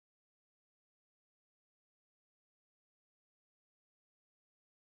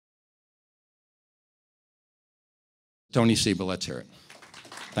Tony Seba, let's hear it.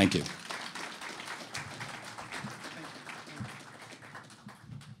 Thank you.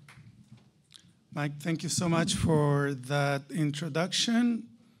 Mike, thank you so much for that introduction.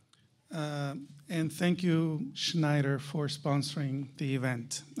 And thank you, Schneider, for sponsoring the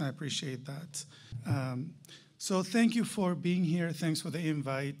event. I appreciate that. So thank you for being here. Thanks for the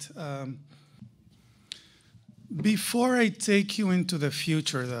invite. Before I take you into the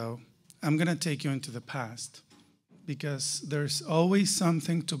future, though, I'm going to take you into the past, because there's always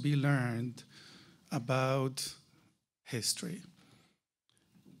something to be learned about history.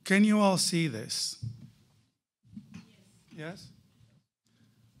 Can you all see this? Yes?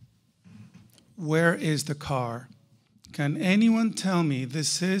 Where is the car? Can anyone tell me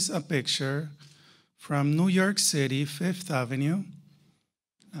this is a picture from New York City, 5th Avenue,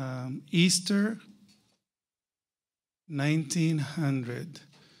 Easter 1900.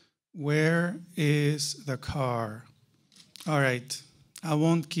 Where is the car? All right, I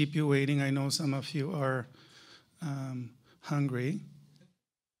won't keep you waiting. I know some of you are hungry.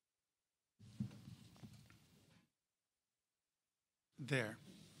 There.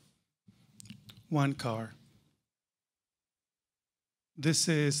 One car. This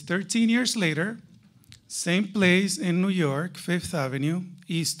is 13 years later, same place in New York, 5th Avenue,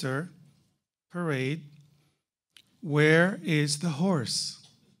 Easter parade. Where is the horse?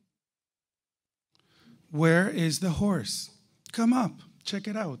 Where is the horse? Come up, check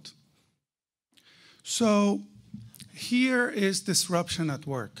it out. So here is disruption at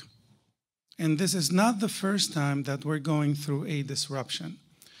work. And this is not the first time that we're going through a disruption.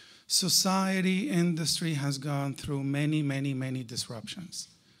 Society, industry has gone through many, many, many disruptions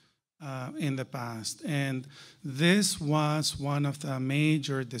in the past. And this was one of the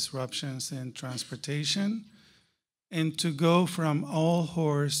major disruptions in transportation. And to go from all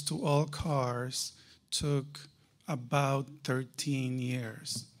horse to all cars took about 13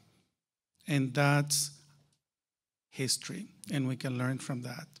 years. And that's history, and we can learn from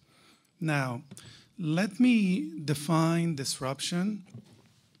that. Now, let me define disruption.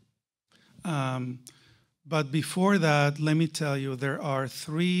 But before that, let me tell you, there are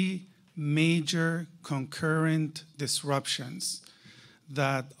three major concurrent disruptions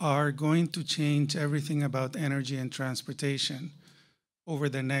that are going to change everything about energy and transportation over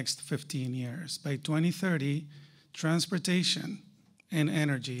the next 15 years. By 2030, transportation and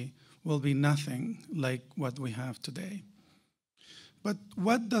energy will be nothing like what we have today. But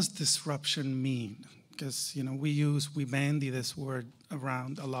what does disruption mean? Because we bandy this word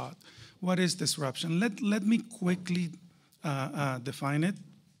around a lot. What is disruption? Let me quickly define it.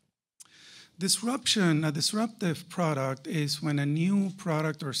 Disruption, a disruptive product, is when a new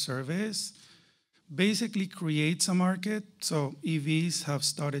product or service basically creates a market. So EVs have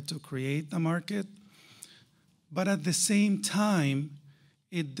started to create a market, but at the same time,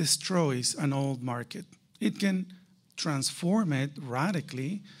 it destroys an old market. It can transform it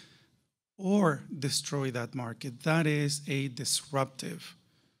radically or destroy that market. That is a disruptive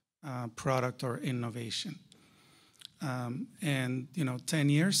product or innovation. And 10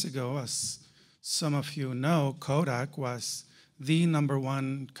 years ago, as some of you know, Kodak was the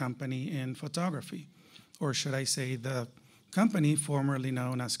 #1 company in photography, or should I say the company formerly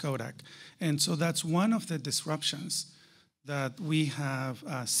known as Kodak. And so that's one of the disruptions that we have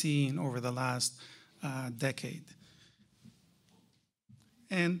seen over the last decade.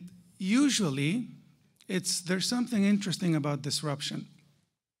 And usually, there's something interesting about disruption.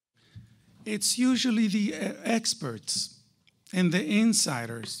 It's usually the experts and the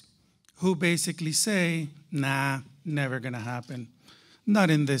insiders who basically say, nah, never gonna happen. Not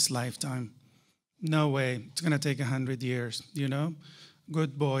in this lifetime. No way, it's gonna take 100 years,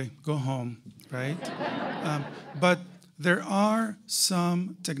 Good boy, go home, right? But there are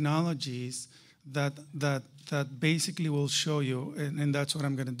some technologies that basically will show you, and that's what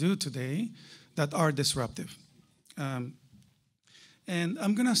I'm gonna do today, that are disruptive. And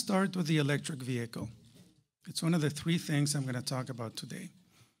I'm gonna start with the electric vehicle. It's one of the three things I'm gonna talk about today,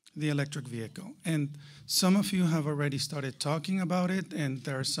 the electric vehicle. And some of you have already started talking about it, and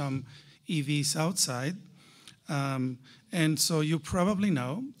there are some EVs outside. And so you probably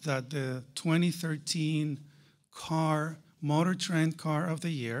know that the 2013 Motor Trend Car of the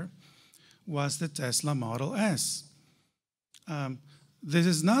Year was the Tesla Model S. This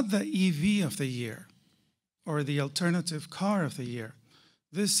is not the EV of the year or the alternative car of the year.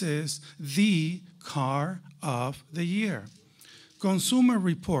 This is the car of the year. Consumer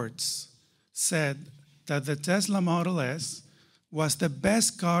Reports said that the Tesla Model S was the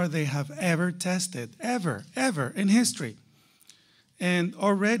best car they have ever tested, ever in history. And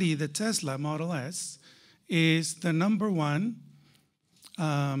already the Tesla Model S is the #1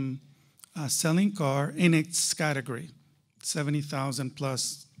 selling car in its category, 70,000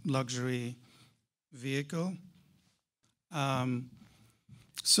 plus luxury vehicle.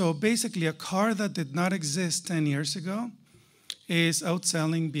 So basically, a car that did not exist 10 years ago is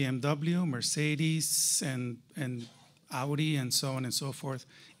outselling BMW, Mercedes, and Audi, and so on and so forth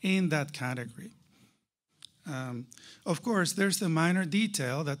in that category. Of course, there's the minor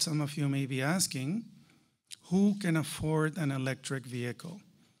detail that some of you may be asking: who can afford an electric vehicle?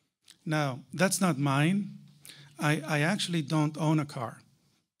 Now, that's not mine. I actually don't own a car.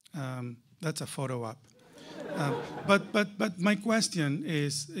 That's a photo op. But my question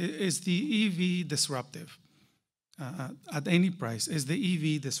is the EV disruptive? At any price, is the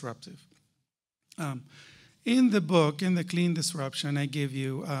EV disruptive? In the book, in the Clean Disruption, I give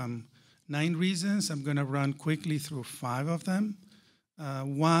you 9 reasons. I'm going to run quickly through 5 of them,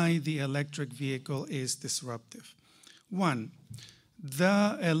 why the electric vehicle is disruptive. 1,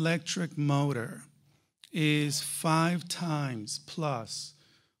 the electric motor is 5 times plus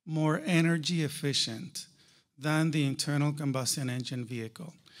more energy efficient than the internal combustion engine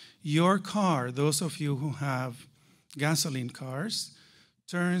vehicle. Your car, those of you who have gasoline cars,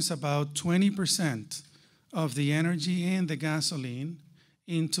 turns about 20% of the energy in the gasoline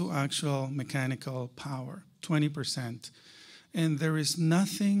into actual mechanical power, 20%. And there is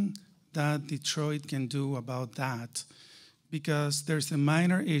nothing that Detroit can do about that, because there's a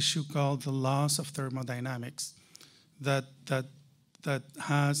minor issue called the laws of thermodynamics that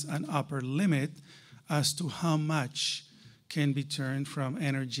has an upper limit as to how much can be turned from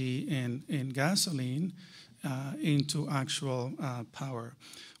energy in gasoline into actual power.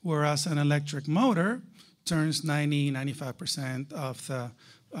 Whereas an electric motor turns 95% of the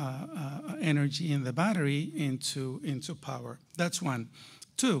energy in the battery into power. That's 1.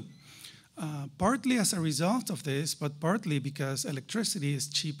 2, partly as a result of this, but partly because electricity is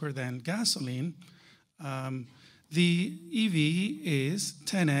cheaper than gasoline, the EV is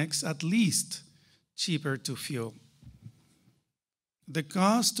 10x at least cheaper to fuel. The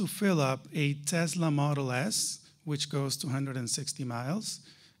cost to fill up a Tesla Model S, which goes 260 miles,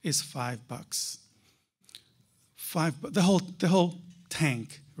 is $5. The whole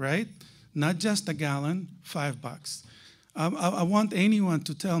tank, right? Not just a gallon, $5. I want anyone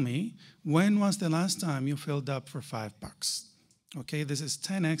to tell me, when was the last time you filled up for $5? Okay, this is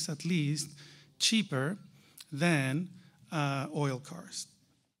 10x at least cheaper than oil cars.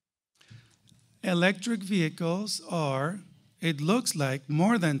 Electric vehicles are, it looks like,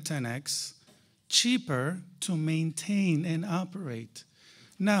 more than 10x cheaper to maintain and operate.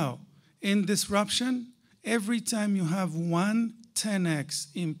 Now, in disruption, every time you have one 10x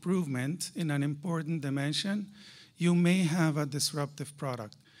improvement in an important dimension, you may have a disruptive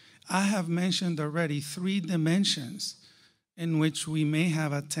product. I have mentioned already 3 dimensions in which we may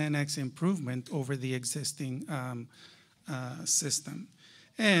have a 10x improvement over the existing system.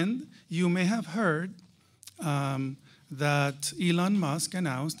 And you may have heard that Elon Musk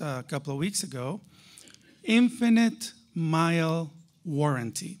announced a couple of weeks ago infinite mile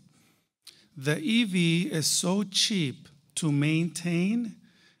warranty. The EV is so cheap to maintain.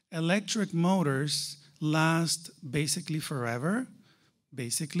 Electric motors last basically forever,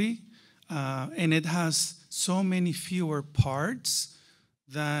 and it has so many fewer parts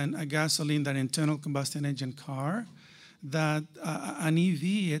than a gasoline, than internal combustion engine car, that an EV,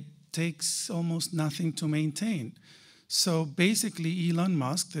 it takes almost nothing to maintain. So basically, Elon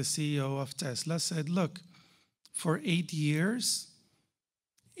Musk, the CEO of Tesla, said, look, for 8 years,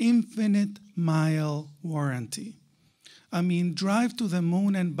 infinite mile warranty. I mean, drive to the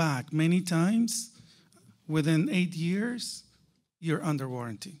moon and back many times. Within 8 years, you're under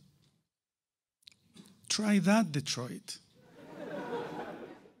warranty. Try that, Detroit.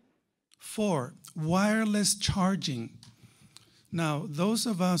 4, wireless charging. Now, those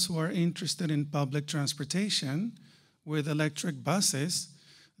of us who are interested in public transportation with electric buses,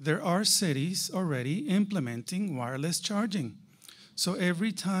 there are cities already implementing wireless charging. So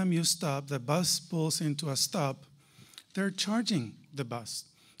every time you stop, the bus pulls into a stop, they're charging the bus.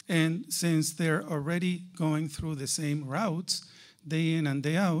 And since they're already going through the same routes, day in and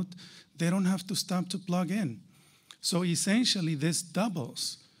day out, they don't have to stop to plug in. So essentially, this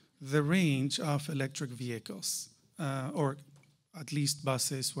doubles the range of electric vehicles, or at least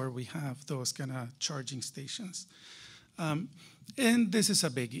buses where we have those kind of charging stations. And this is a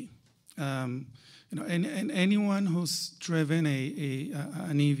biggie. And anyone who's driven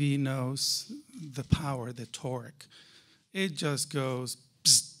an EV knows the power, the torque. It just goes,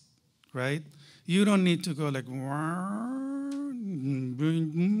 psst, right?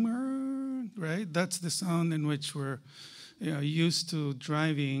 right? That's the sound in which we're used to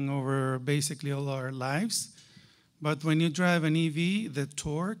driving over basically all our lives. But when you drive an EV, the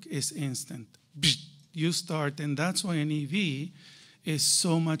torque is instant. You start, and that's why an EV is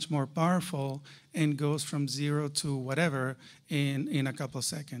so much more powerful and goes from 0 to whatever in a couple of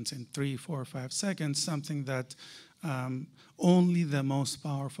seconds, in 3, 4, 5 seconds, something that only the most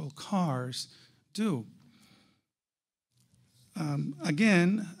powerful cars do.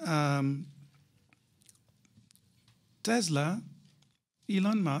 Tesla,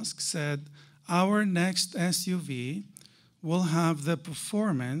 Elon Musk said, our next SUV will have the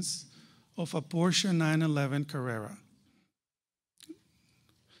performance of a Porsche 911 Carrera.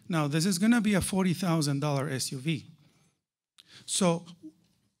 Now, this is going to be a $40,000 SUV. So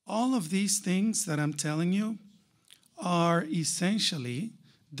all of these things that I'm telling you are essentially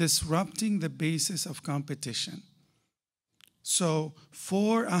disrupting the basis of competition. So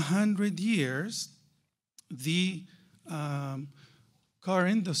for 100 years, the car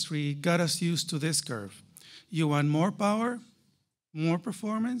industry got us used to this curve. You want more power, more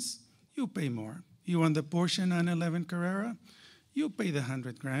performance, you pay more. You want the Porsche 911 Carrera, you pay the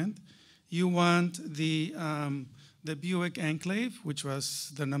 100 grand. You want the Buick Enclave, which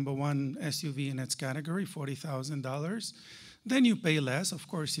was the #1 SUV in its category, $40,000. Then you pay less. Of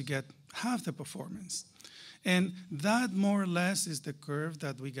course, you get half the performance. And that more or less is the curve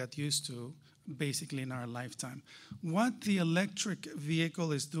that we got used to basically in our lifetime. What the electric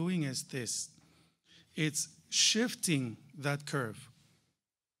vehicle is doing is this. It's shifting that curve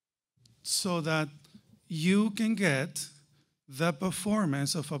so that you can get the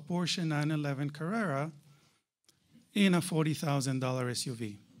performance of a Porsche 911 Carrera in a $40,000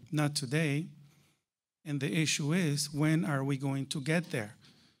 SUV. Not today. And the issue is, when are we going to get there?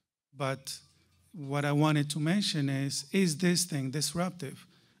 But what I wanted to mention is this thing disruptive?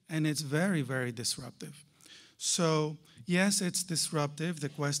 And it's very, very disruptive. So yes, it's disruptive. The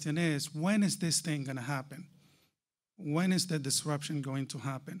question is, when is this thing going to happen? When is the disruption going to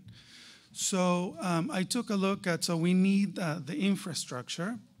happen? So I took a look at, so we need the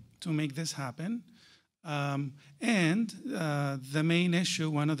infrastructure to make this happen. The main issue,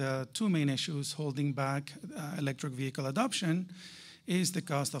 one of the two main issues holding back electric vehicle adoption is the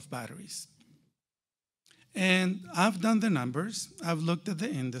cost of batteries. And I've done the numbers, I've looked at the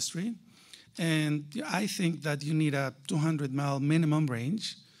industry, and I think that you need a 200-mile minimum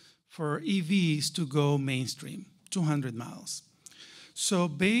range for EVs to go mainstream, 200 miles. So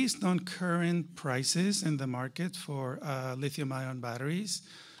based on current prices in the market for lithium-ion batteries,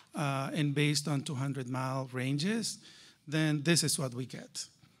 and based on 200-mile ranges, then this is what we get.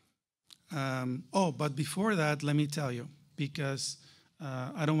 But before that, let me tell you, because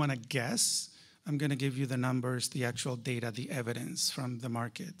I don't want to guess, I'm going to give you the numbers, the actual data, the evidence from the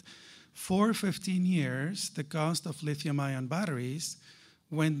market. For 15 years, the cost of lithium-ion batteries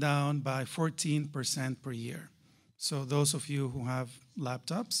went down by 14% per year. So those of you who have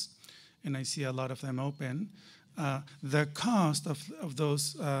laptops, and I see a lot of them open, the cost of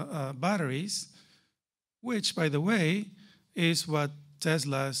those batteries, which, by the way, is what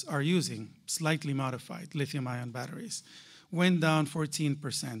Teslas are using, slightly modified lithium-ion batteries, went down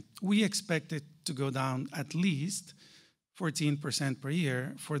 14%. We expect it to go down at least 14% per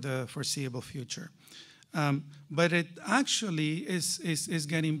year for the foreseeable future. But it actually is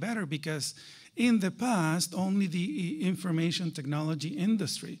getting better, because in the past, only the information technology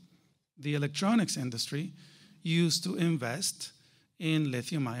industry, the electronics industry, used to invest in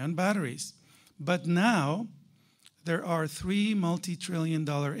lithium-ion batteries. But now, there are 3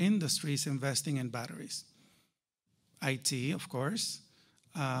 multi-trillion-dollar industries investing in batteries. IT, of course,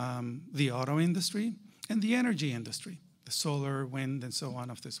 the auto industry, and the energy industry, the solar, wind, and so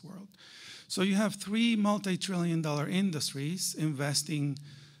on of this world. So you have 3 multi-trillion-dollar industries investing,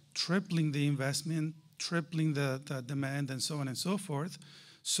 tripling the investment, tripling the demand, and so on and so forth.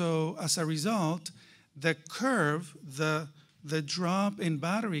 So as a result, the curve, the drop in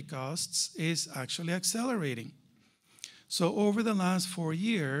battery costs is actually accelerating. So over the last 4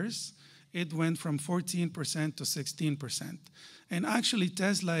 years, it went from 14% to 16%. And actually,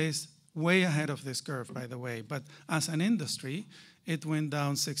 Tesla is way ahead of this curve, by the way. But as an industry, it went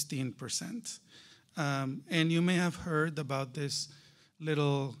down 16%. And you may have heard about this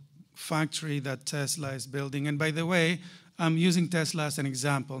little factory that Tesla is building. And by the way, I'm using Tesla as an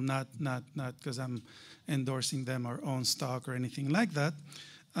example, not because I'm endorsing them or own stock or anything like that.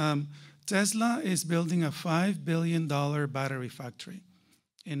 Tesla is building a $5 billion battery factory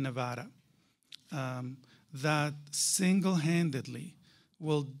in Nevada that single-handedly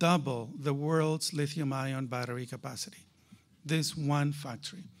will double the world's lithium-ion battery capacity. This one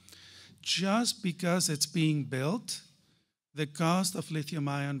factory. just because it's being built, the cost of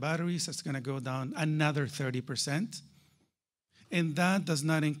lithium-ion batteries is going to go down another 30%. And that does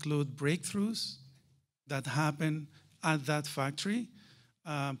not include breakthroughs that happen at that factory,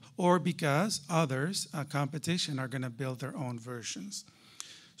 or because others, competition, are going to build their own versions.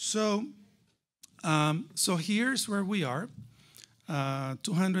 So here's where we are.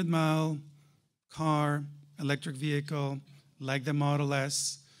 200-mile car, electric vehicle, like the Model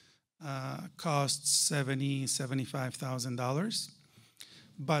S, costs $70,000, $75,000.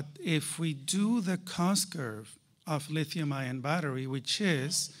 But if we do the cost curve of lithium-ion battery, which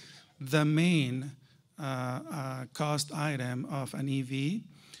is the main cost item of an EV,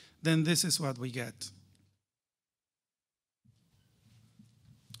 then this is what we get.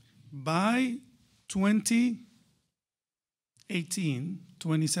 By 2017,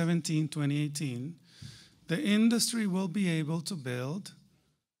 2018, the industry will be able to build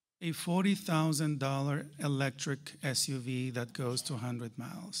a $40,000 electric SUV that goes to 100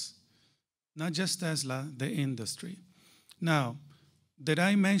 miles. Not just Tesla, the industry. Now, did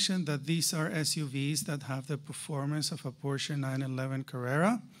I mention that these are SUVs that have the performance of a Porsche 911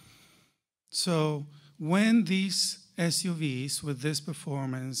 Carrera? So when these SUVs with this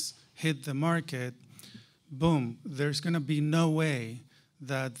performance hit the market, boom, there's going to be no way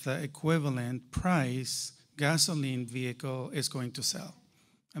that the equivalent price gasoline vehicle is going to sell.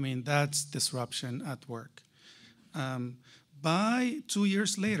 I mean, that's disruption at work. By 2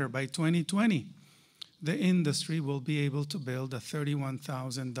 years later, by 2020, the industry will be able to build a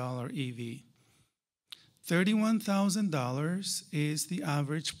 $31,000 EV. $31,000 is the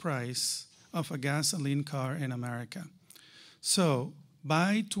average price of a gasoline car in America. So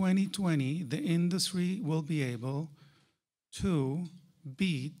by 2020, the industry will be able to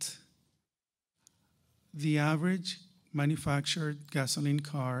beat the average manufactured gasoline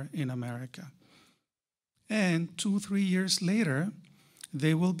car in America. And 2-3 years later,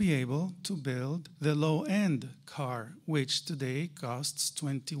 they will be able to build the low-end car, which today costs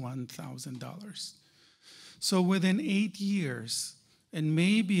 $21,000. So within 8 years, and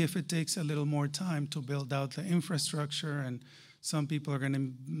maybe if it takes a little more time to build out the infrastructure, and some people are going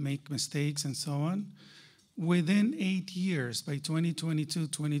to make mistakes and so on, within 8 years, by 2022,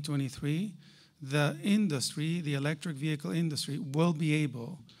 2023, the industry, the electric vehicle industry, will be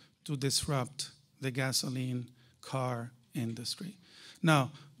able to disrupt the gasoline car industry.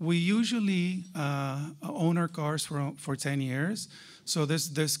 Now, we usually own our cars for 10 years, so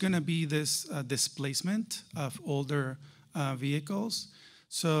there's going to be this displacement of older vehicles.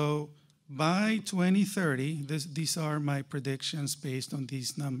 So by 2030, these are my predictions based on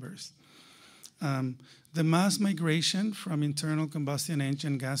these numbers. The mass migration from internal combustion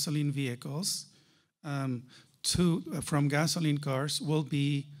engine gasoline vehicles from gasoline cars will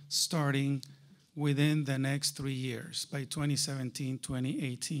be starting within the next 3 years, by 2017,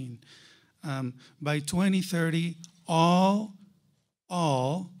 2018. By 2030, all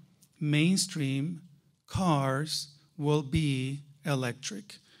mainstream cars will be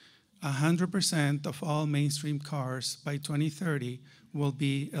electric. 100% of all mainstream cars by 2030 will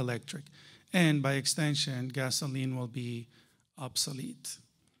be electric. And by extension, gasoline will be obsolete.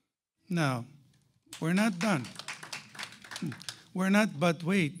 Now, we're not done. But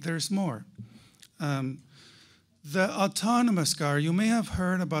wait, there's more. The autonomous car, you may have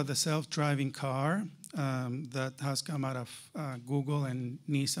heard about the self-driving car that has come out of Google and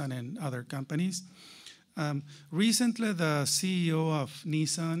Nissan and other companies. Recently, the CEO of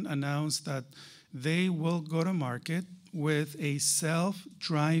Nissan announced that they will go to market with a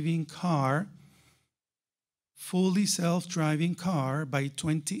self-driving car, fully self-driving car by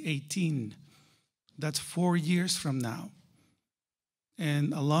 2018. That's 4 years from now.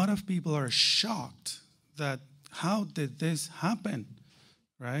 And a lot of people are shocked that how did this happen,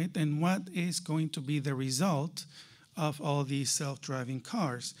 right? And what is going to be the result of all these self-driving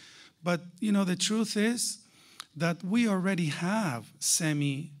cars? But, you know, the truth is that we already have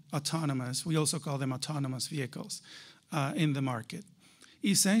semi-autonomous, we also call them autonomous vehicles, in the market.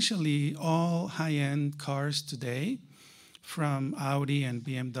 Essentially, all high-end cars today, from Audi and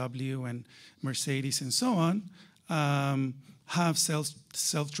BMW and Mercedes and so on, have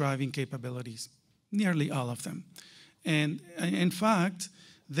self-driving capabilities, nearly all of them. And in fact,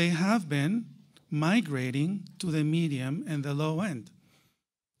 they have been migrating to the medium and the low end.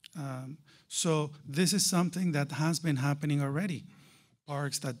 So this is something that has been happening already.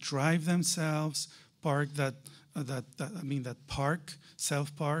 Parks that drive themselves, that park,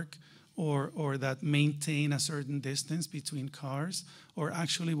 self-park, or that maintain a certain distance between cars, or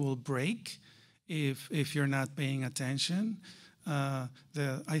actually will brake if you're not paying attention.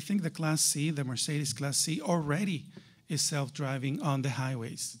 I think the Class C, the Mercedes Class C, already is self-driving on the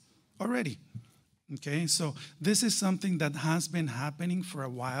highways, already. Okay, so this is something that has been happening for a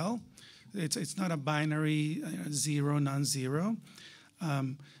while. It's not a binary zero, non-zero.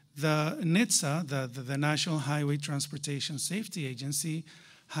 The NHTSA, the National Highway Transportation Safety Agency,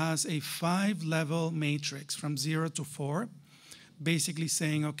 has a 5-level matrix from 0 to 4, basically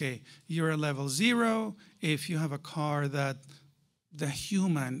saying, okay, you're a level 0 if you have a car that the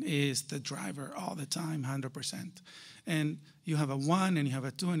human is the driver all the time, 100%. And you have a 1, and you have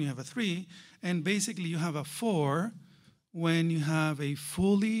a 2, and you have a 3, and basically you have a 4 when you have a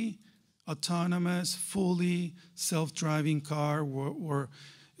fully autonomous, fully self-driving car where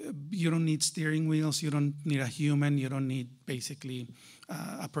you don't need steering wheels, you don't need a human, you don't need basically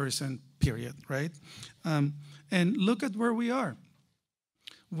a person, period, right? And look at where we are.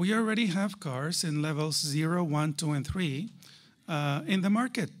 We already have cars in levels 0, 1, 2, and 3 in the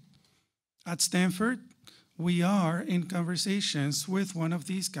market. At Stanford, we are in conversations with one of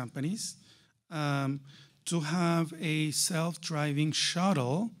these companies to have a self-driving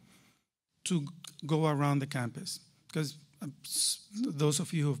shuttle to go around the campus. Because those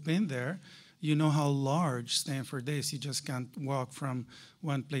of you who've been there, you know how large Stanford is. You just can't walk from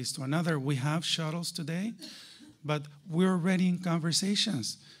one place to another. We have shuttles today, but we're already in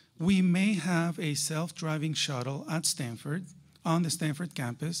conversations. We may have a self-driving shuttle at Stanford, on the Stanford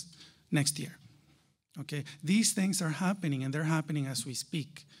campus, next year. Okay, these things are happening, and they're happening as we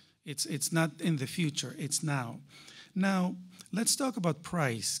speak. It's not in the future, it's now. Now, let's talk about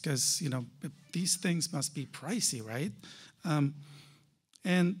price, because these things must be pricey, right?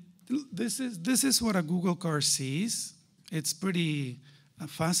 And this is what a Google car sees. It's pretty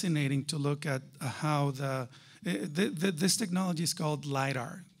fascinating to look at how this technology is called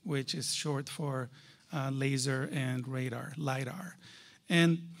LiDAR, which is short for laser and radar, LiDAR.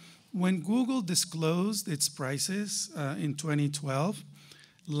 And when Google disclosed its prices in 2012,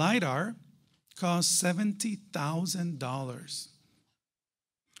 LiDAR cost $70,000.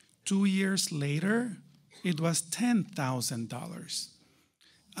 2 years later, it was $10,000.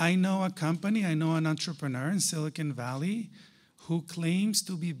 I know a company, I know an entrepreneur in Silicon Valley who claims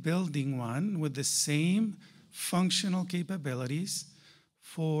to be building one with the same functional capabilities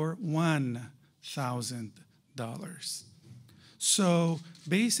for $1,000. So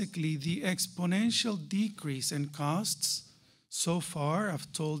basically, the exponential decrease in costs so far,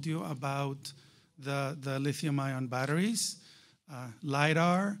 I've told you about the lithium-ion batteries,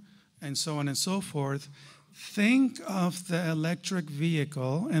 LiDAR, and so on and so forth. Think of the electric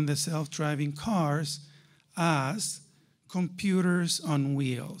vehicle and the self-driving cars as computers on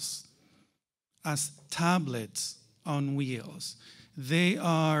wheels, as tablets on wheels. They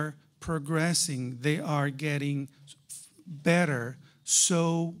are progressing, they are getting better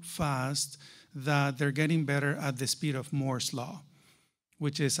so fast that they're getting better at the speed of Moore's law,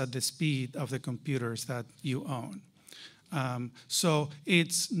 which is at the speed of the computers that you own. So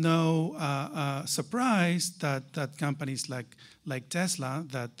it's no surprise that companies like Tesla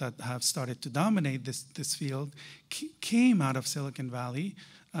that have started to dominate this field came out of Silicon Valley,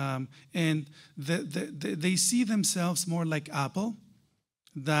 and they see themselves more like Apple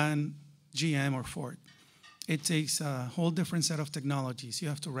than GM or Ford. It takes a whole different set of technologies. You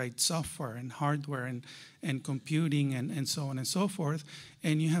have to write software and hardware and computing and so on and so forth,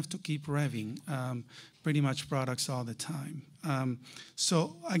 and you have to keep revving pretty much products all the time.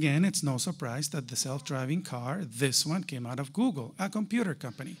 So again, it's no surprise that the self-driving car, this one came out of Google, a computer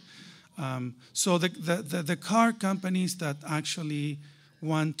company. So the car companies that actually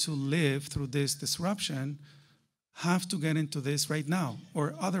want to live through this disruption have to get into this right now,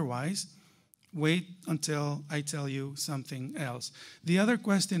 or otherwise, wait until I tell you something else. The other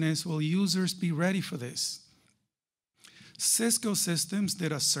question is, will users be ready for this? Cisco Systems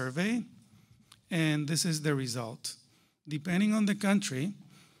did a survey, and this is the result. Depending on the country,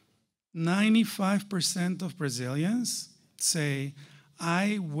 95% of Brazilians say,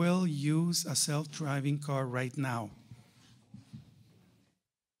 I will use a self-driving car right now.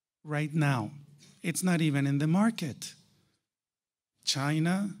 Right now. It's not even in the market.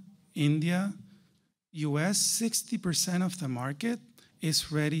 China, India, US, 60% of the market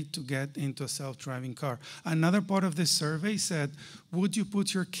is ready to get into a self-driving car. Another part of this survey said, would you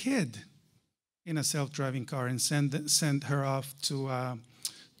put your kid in a self-driving car and send her off to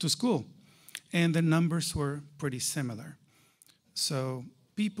school? And the numbers were pretty similar. So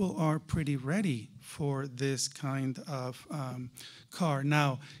people are pretty ready for this kind of car.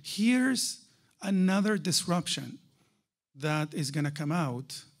 Now, here's another disruption that is going to come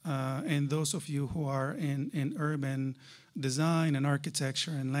out and those of you who are in urban design and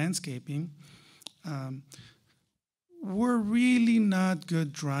architecture and landscaping, we're really not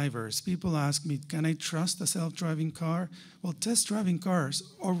good drivers. People ask me, can I trust a self-driving car? Well, test-driving cars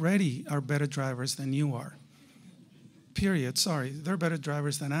already are better drivers than you are. Period. Sorry, they're better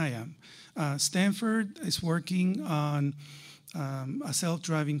drivers than I am. Stanford is working on a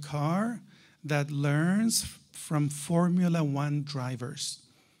self-driving car that learns from Formula One drivers.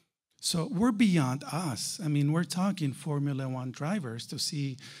 So we're beyond us. I mean, we're talking Formula One drivers to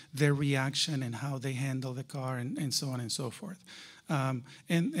see their reaction and how they handle the car and so on and so forth.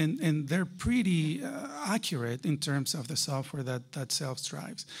 And they're pretty accurate in terms of the software that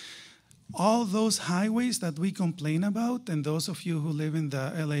self-drives. All those highways that we complain about, and those of you who live in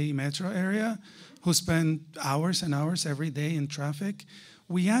the LA metro area, who spend hours and hours every day in traffic,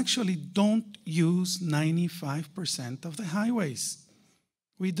 we actually don't use 95% of the highways.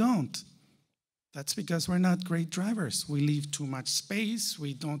 We don't. That's because we're not great drivers. We leave too much space.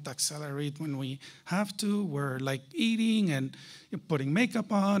 We don't accelerate when we have to. We're like eating and putting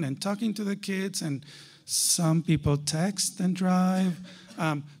makeup on and talking to the kids, and some people text and drive.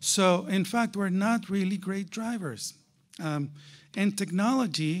 So in fact, we're not really great drivers. And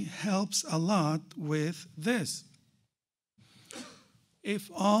technology helps a lot with this. If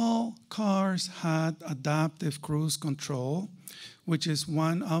all cars had adaptive cruise control, which is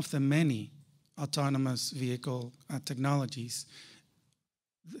one of the many autonomous vehicle technologies,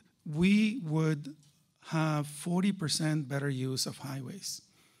 we would have 40% better use of highways.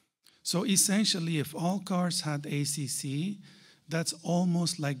 So essentially, if all cars had ACC, that's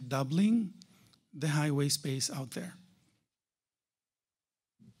almost like doubling the highway space out there.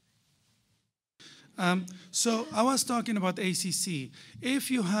 So I was talking about ACC.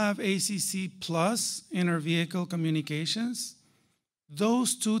 If you have ACC plus inter-vehicle communications,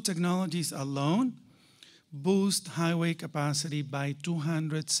 those two technologies alone boost highway capacity by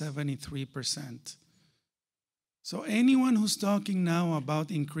 273%. So anyone who's talking now about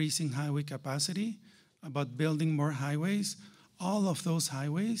increasing highway capacity, about building more highways, all of those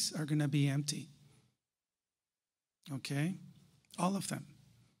highways are going to be empty. Okay? All of them.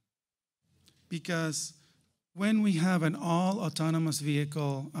 Because when we have an all-autonomous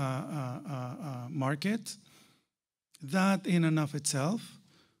vehicle market, that in and of itself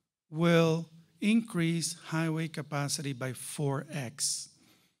will increase highway capacity by 4x.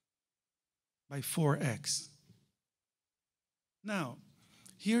 By 4x. Now,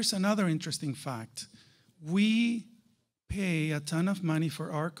 here's another interesting fact. We pay a ton of money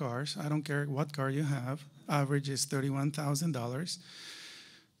for our cars. I don't care what car you have. Average is $31,000.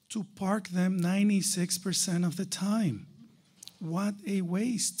 To park them 96% of the time. What a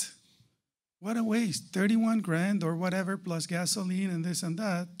waste. What a waste. 31 grand or whatever plus gasoline and this and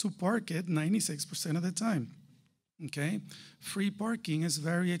that to park it 96% of the time. Okay? Free parking is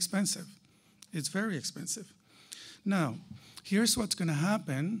very expensive. It's very expensive. Now, here's what's going to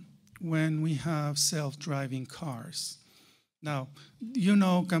happen when we have self-driving cars. Now, you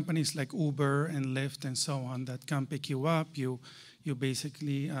know companies like Uber and Lyft and so on that come pick you up. You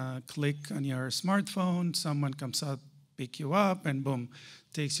basically click on your smartphone, someone comes up, pick you up, and boom,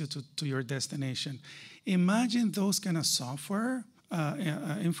 takes you to your destination. Imagine those kind of software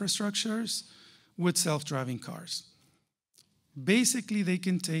infrastructures with self-driving cars. Basically, they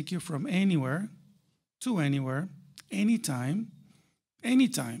can take you from anywhere to anywhere, anytime,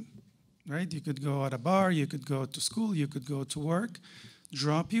 right? You could go at a bar, you could go to school, you could go to work,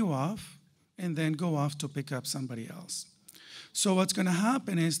 drop you off, and then go off to pick up somebody else. So what's going to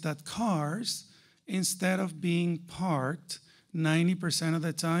happen is that cars, instead of being parked 90% of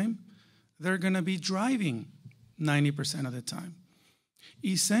the time, they're going to be driving 90% of the time.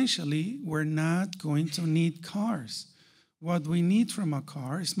 Essentially, we're not going to need cars. What we need from a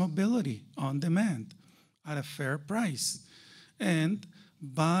car is mobility on demand at a fair price. And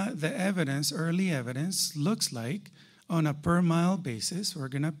by the evidence, early evidence, looks like on a per mile basis, we're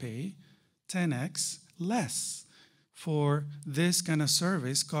going to pay 10x less for this kind of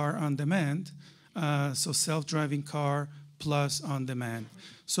service, car on demand, so self-driving car plus on demand.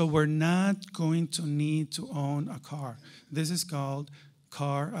 So we're not going to need to own a car. This is called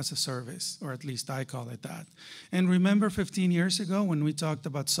car as a service, or at least I call it that. And remember 15 years ago when we talked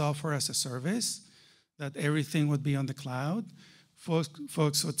about software as a service, that everything would be on the cloud?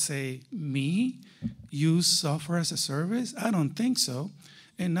 Folks would say, me? Use software as a service? I don't think so.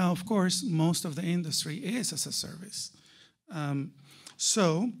 And now, of course, most of the industry is as a service.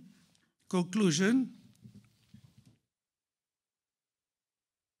 So, conclusion.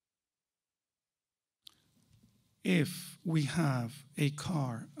 If we have a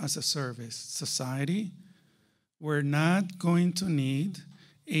car as a service society, we're not going to need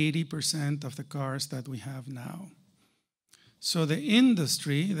 80% of the cars that we have now. So the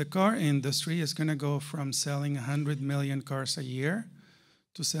industry, the car industry, is going to go from selling 100 million cars a year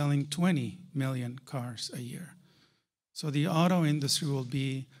to selling 20 million cars a year. So the auto industry will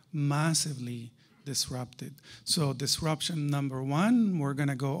be massively disrupted. So disruption number one, we're going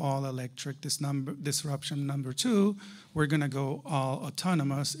to go all electric. Disruption number two, we're going to go all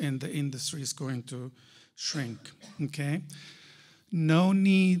autonomous, and the industry is going to shrink, okay? No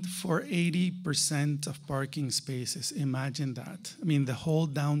need for 80% of parking spaces. Imagine that. I mean, the whole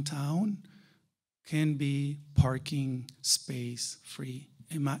downtown can be parking space free.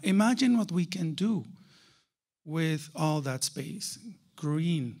 Imagine what we can do with all that space.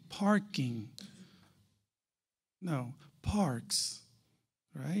 Green, parking. No, parks,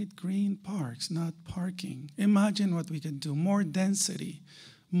 right? Green parks, not parking. Imagine what we can do. More density,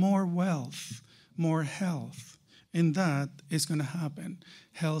 more wealth, more health. And that is going to happen.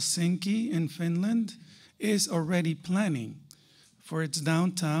 Helsinki in Finland is already planning for its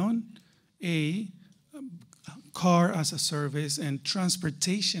downtown a car as a service and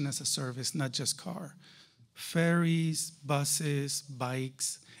transportation as a service, not just car. Ferries, buses,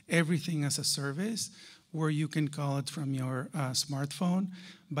 bikes, everything as a service, where you can call it from your smartphone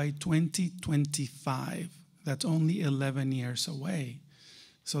by 2025. That's only 11 years away.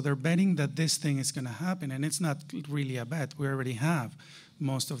 So they're betting that this thing is going to happen, and it's not really a bet. We already have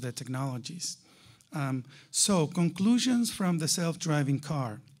most of the technologies. So conclusions from the self-driving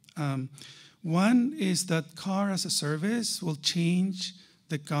car. One is that car as a service will change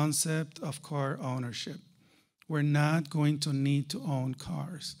the concept of car ownership. We're not going to need to own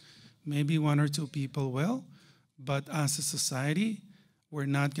cars. Maybe one or two people will, but as a society, we're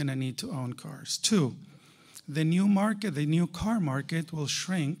not going to need to own cars. Two, the new market, the new car market will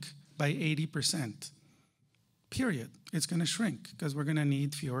shrink by 80%. Period. It's going to shrink because we're going to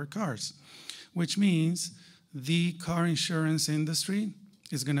need fewer cars, which means the car insurance industry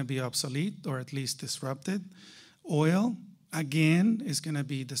is going to be obsolete or at least disrupted. Oil, again, is going to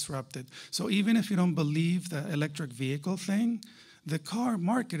be disrupted. So even if you don't believe the electric vehicle thing, the car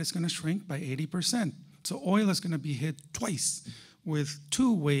market is going to shrink by 80%. So oil is going to be hit twice with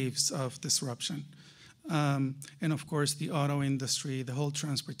 2 waves of disruption. And of course, the auto industry, the whole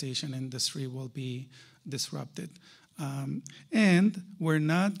transportation industry will be disrupted. And we're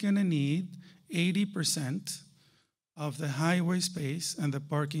not going to need 80% of the highway space and the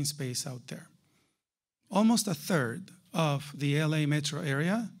parking space out there. Almost a third of the LA metro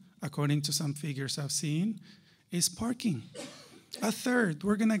area, according to some figures I've seen, is parking. A third,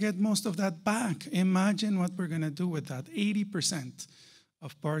 we're going to get most of that back. Imagine what we're going to do with that. 80%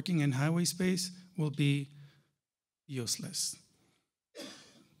 of parking and highway space will be useless.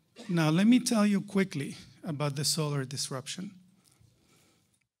 Now, let me tell you quickly about the solar disruption.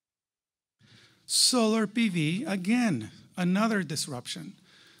 Solar PV, again, another disruption.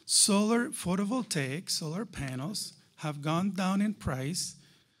 Solar photovoltaic, solar panels, have gone down in price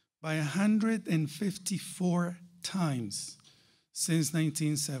by 154 times since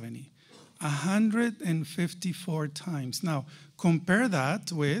 1970. 154 times. Now, compare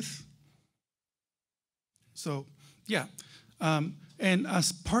that with, and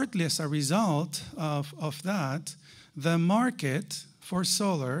partly as a result of that, the market for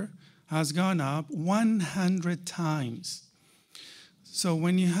solar has gone up 100 times. So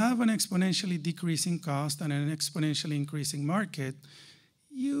when you have an exponentially decreasing cost and an exponentially increasing market,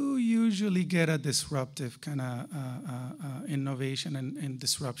 you usually get a disruptive kind of innovation and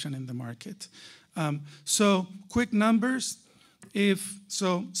disruption in the market. So quick numbers.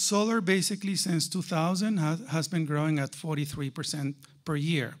 Solar basically since 2000 has been growing at 43% per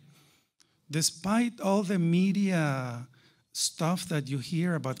year. Despite all the media stuff that you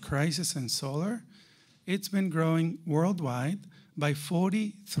hear about crisis in solar, it's been growing worldwide by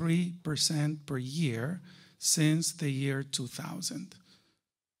 43% per year since the year 2000.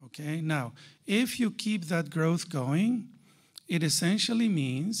 Okay, now, if you keep that growth going, it essentially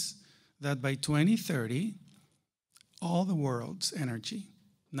means that by 2030, all the world's energy,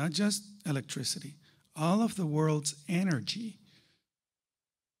 not just electricity, all of the world's energy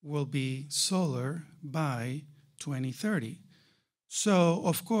will be solar by 2030. So,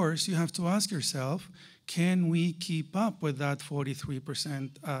 of course, you have to ask yourself, can we keep up with that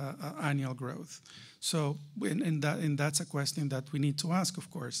 43% annual growth? So, and that's a question that we need to ask, of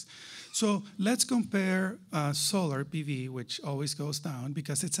course. So let's compare solar PV, which always goes down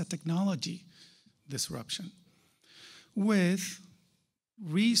because it's a technology disruption, with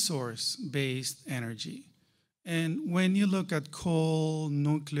resource-based energy. And when you look at coal,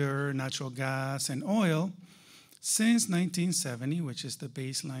 nuclear, natural gas, and oil, since 1970, which is the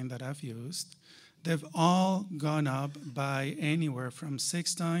baseline that I've used, they've all gone up by anywhere from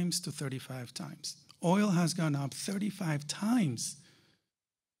 6 times to 35 times. Oil has gone up 35 times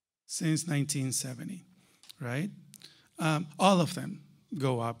since 1970, right? All of them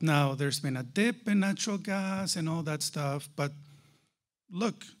go up. Now, there's been a dip in natural gas and all that stuff, but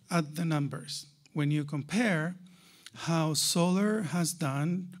look at the numbers. When you compare how solar has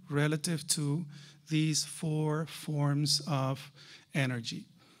done relative to these 4 forms of energy.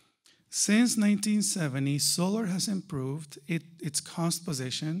 Since 1970, solar has improved its cost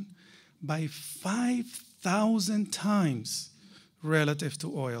position by 5,000 times relative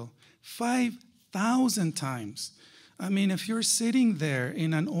to oil. 5,000 times. I mean, if you're sitting there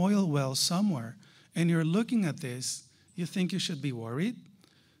in an oil well somewhere and you're looking at this, you think you should be worried?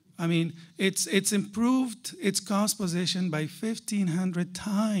 I mean, it's improved its cost position by 1,500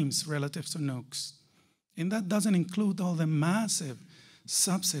 times relative to nukes. And that doesn't include all the massive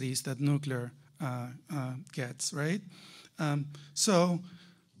subsidies that nuclear gets, right? So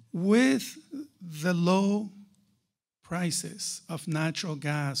with the low prices of natural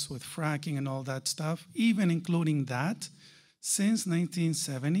gas with fracking and all that stuff, even including that, since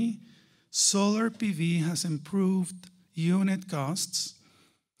 1970, solar PV has improved unit costs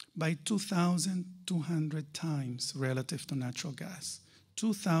by 2,200 times relative to natural gas.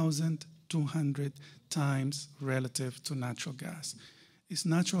 2,200 times relative to natural gas. Is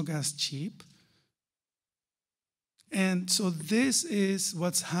natural gas cheap? And so this is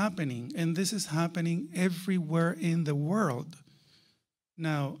what's happening, and this is happening everywhere in the world.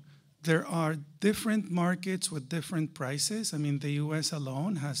 Now, there are different markets with different prices. I mean, the US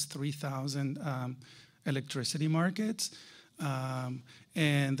alone has 3,000 electricity markets,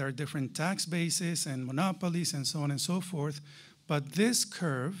 and there are different tax bases and monopolies and so on and so forth. But this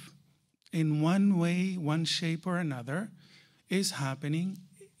curve, in one way, one shape or another, is happening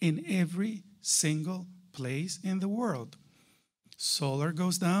in every single place in the world. Solar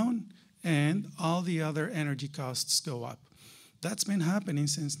goes down and all the other energy costs go up. That's been happening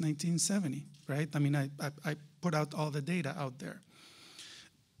since 1970, right? I mean, I put out all the data out there.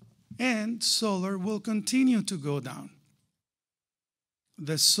 And solar will continue to go down.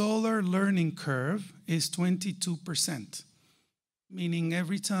 The solar learning curve is 22%, meaning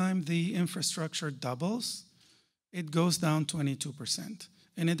every time the infrastructure doubles, it goes down 22%.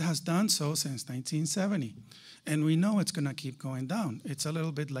 And it has done so since 1970. And we know it's going to keep going down. It's a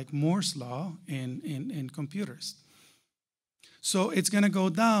little bit like Moore's law in computers. So it's going to go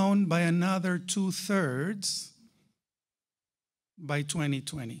down by another 2/3 by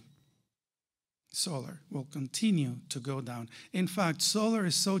 2020. Solar will continue to go down. In fact, solar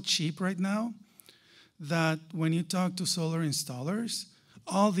is so cheap right now that when you talk to solar installers,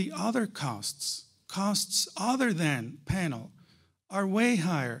 all the other costs other than panel, are way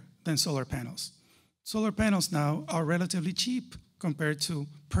higher than solar panels. Solar panels now are relatively cheap compared to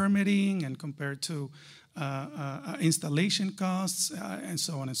permitting and compared to installation costs and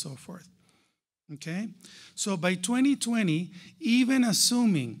so on and so forth. Okay? So by 2020, even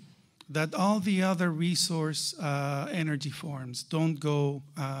assuming that all the other resource energy forms don't go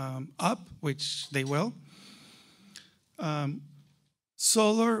up, which they will,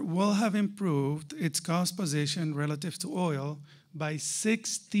 solar will have improved its cost position relative to oil by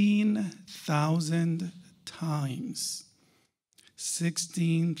 16,000 times.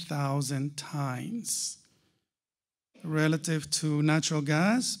 16,000 times. Relative to natural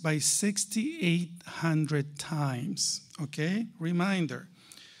gas by 6,800 times. Okay? Reminder,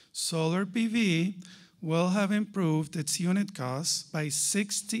 solar PV will have improved its unit costs by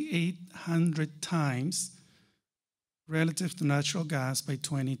 6,800 times relative to natural gas by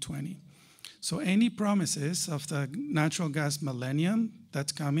 2020. So any promises of the natural gas millennium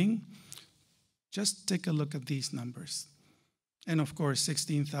that's coming, just take a look at these numbers. And of course,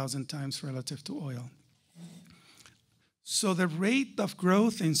 16,000 times relative to oil. So the rate of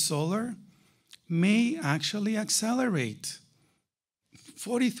growth in solar may actually accelerate.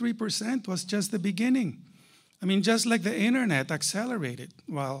 43% was just the beginning. I mean, just like the internet accelerated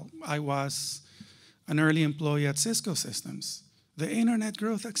while I was an early employee at Cisco Systems. The internet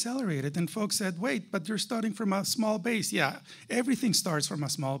growth accelerated, and folks said, wait, but you're starting from a small base. Yeah, everything starts from a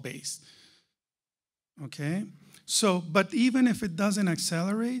small base. Okay? So, but even if it doesn't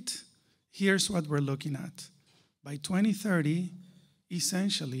accelerate, here's what we're looking at. By 2030,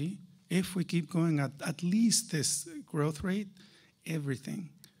 essentially, if we keep going at least this growth rate, everything,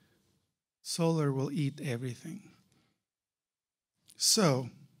 solar will eat everything. So,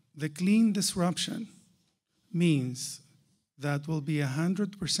 the clean disruption means that will be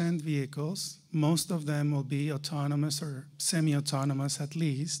 100% vehicles. Most of them will be autonomous or semi-autonomous at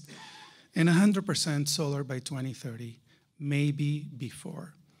least, and 100% solar by 2030, maybe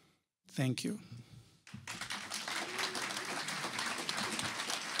before. Thank you.